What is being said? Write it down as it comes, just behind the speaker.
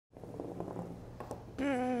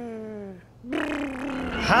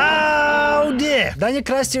Howdy! Danya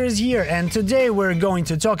Kraster is here, and today we're going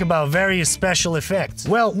to talk about various special effects.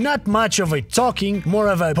 Well, not much of a talking, more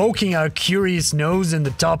of a poking our curious nose in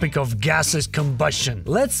the topic of gaseous combustion.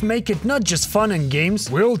 Let's make it not just fun and games,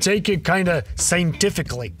 we'll take it kinda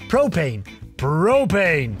scientifically. Propane.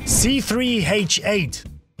 C3H8.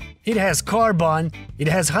 It has carbon, it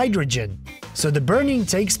has hydrogen. So the burning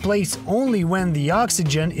takes place only when the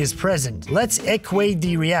oxygen is present. Let's equate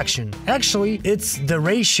the reaction. Actually, it's the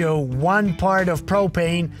ratio 1 part of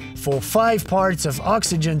propane for 5 parts of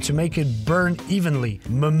oxygen to make it burn evenly.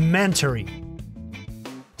 Momentary.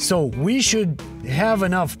 So we should have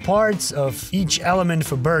enough parts of each element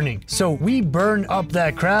for burning. So we burn up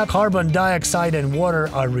that crap, carbon dioxide and water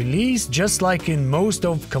are released, just like in most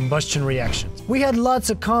of combustion reactions. We had lots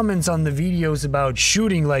of comments on the videos about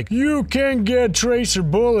shooting like, you can't get tracer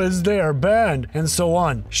bullets, they are banned, and so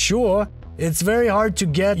on. Sure, it's very hard to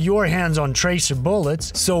get your hands on tracer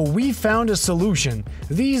bullets, so we found a solution.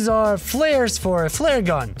 These are flares for a flare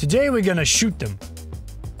gun. Today we're gonna shoot them.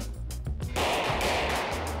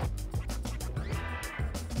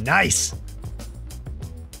 Nice!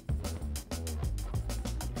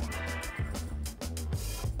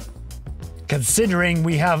 Considering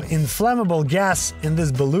we have inflammable gas in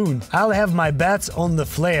this balloon, I'll have my bats on the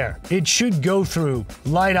flare. It should go through,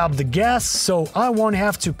 light up the gas, so I won't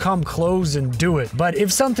have to come close and do it. But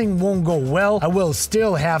if something won't go well, I will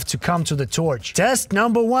still have to come to the torch. Test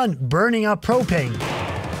number 1, burning up propane.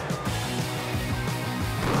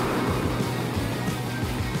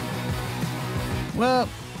 Well,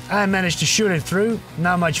 I managed to shoot it through,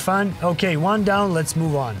 not much fun. Okay, 1 down, let's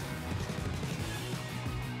move on.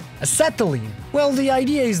 Acetylene. Well, the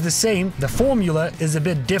idea is the same, the formula is a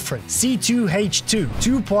bit different. C2H2.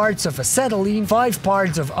 2 parts of acetylene, 5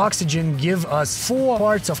 parts of oxygen give us 4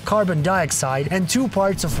 parts of carbon dioxide and 2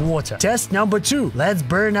 parts of water. Test number 2. Let's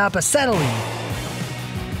burn up acetylene.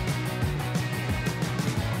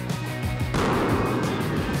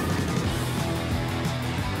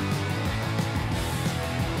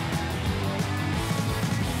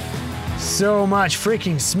 So much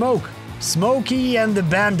freaking smoke. Smokey and the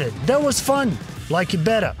Bandit. That was fun. Like it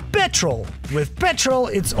better. Petrol. With petrol,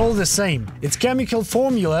 it's all the same. Its chemical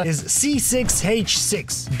formula is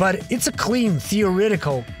C6H6, but it's a clean,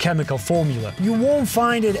 theoretical chemical formula. You won't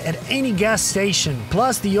find it at any gas station.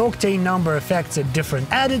 Plus, the octane number affects at different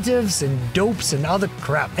additives and dopes and other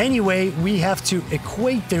crap. Anyway, we have to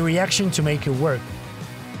equate the reaction to make it work.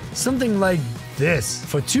 Something like this.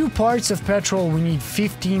 For 2 parts of petrol, we need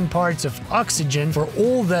 15 parts of oxygen for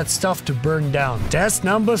all that stuff to burn down. Test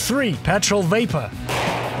number 3. Petrol vapor.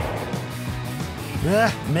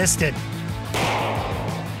 Missed it.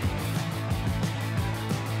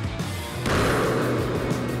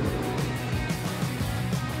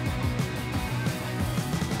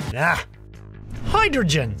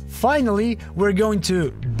 Hydrogen. Finally, we're going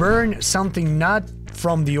to burn something not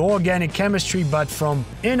from the organic chemistry but from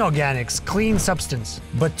inorganics, clean substance.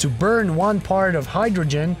 But to burn 1 part of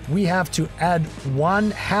hydrogen, we have to add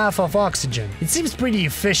 1/2 of oxygen. It seems pretty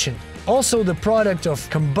efficient. Also, the product of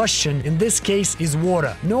combustion in this case is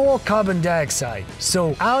water, no carbon dioxide.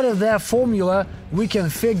 So out of that formula, we can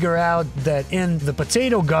figure out that in the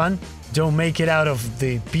potato gun, don't make it out of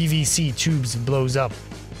the PVC tubes and blows up.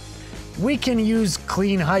 We can use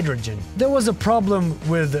clean hydrogen. There was a problem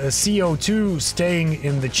with CO2 staying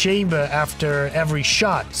in the chamber after every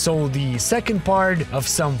shot, so the second part of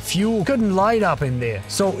some fuel couldn't light up in there.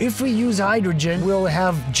 So if we use hydrogen, we'll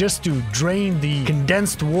have just to drain the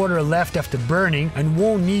condensed water left after burning and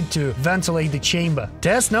won't need to ventilate the chamber.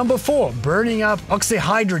 Test number 4, burning up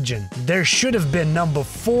oxyhydrogen. There should have been number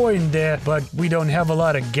 4 in there, but we don't have a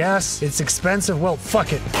lot of gas. It's expensive. Well,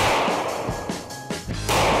 fuck it.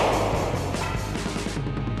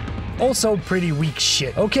 Also pretty weak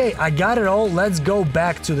shit. Okay, I got it all. Let's go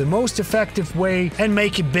back to the most effective way and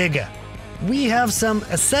make it bigger. We have some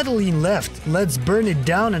acetylene left. Let's burn it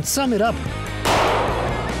down and sum it up.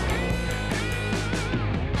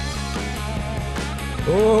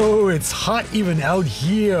 Oh, it's hot even out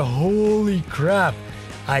here. Holy crap.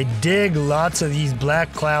 I dig lots of these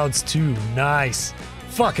black clouds too. Nice.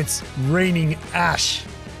 Fuck, it's raining ash.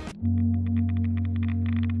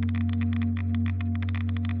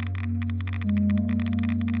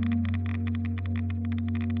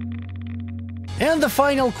 And the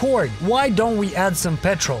final chord. Why don't we add some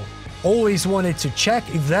petrol? Always wanted to check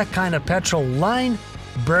if that kind of petrol line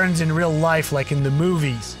burns in real life like in the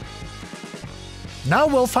movies. Now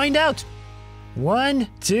we'll find out. 1,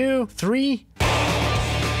 2, 3.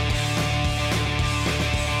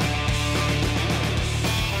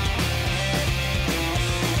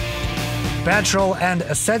 Petrol and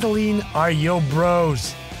acetylene are your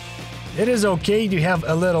bros. It is okay to have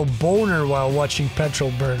a little boner while watching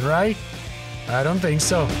petrol burn, right? I don't think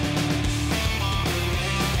so.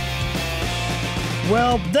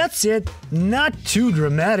 Well, that's it. Not too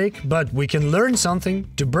dramatic, but we can learn something.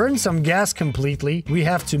 To burn some gas completely, we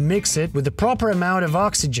have to mix it with the proper amount of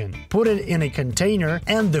oxygen, put it in a container,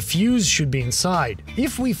 and the fuse should be inside.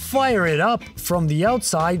 If we fire it up from the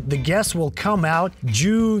outside, the gas will come out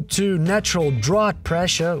due to natural draught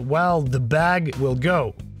pressure while the bag will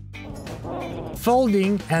go.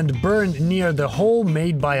 Folding and burn near the hole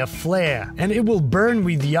made by a flare, and it will burn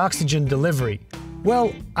with the oxygen delivery.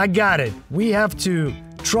 Well, I got it. We have to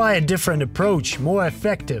try a different approach, more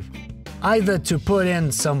effective. Either to put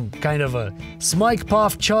in some kind of a smike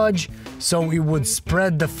puff charge, so it would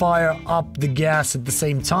spread the fire up the gas at the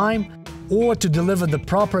same time, or to deliver the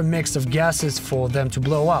proper mix of gases for them to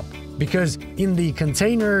blow up. Because in the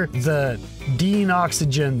container, the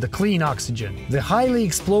oxygen, the clean oxygen, the highly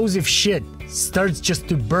explosive shit starts just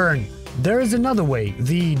to burn. There is another way,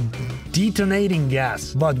 the detonating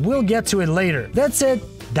gas, but we'll get to it later. That's it.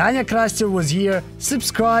 Danya Kraster was here.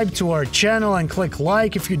 Subscribe to our channel and click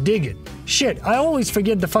like if you dig it. Shit, I always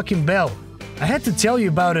forget the fucking bell. I had to tell you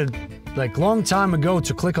about it like long time ago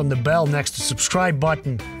to click on the bell next to subscribe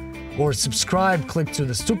button. Or subscribe, click to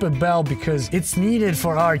the stupid bell because it's needed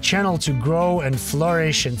for our channel to grow and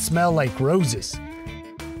flourish and smell like roses.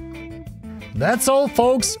 That's all,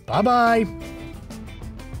 folks. Bye-bye.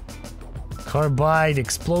 Carbide,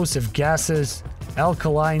 explosive gases,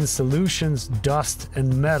 alkaline solutions, dust,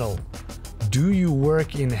 and metal. Do you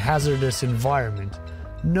work in hazardous environment?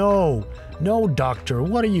 No, doctor,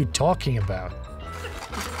 what are you talking about?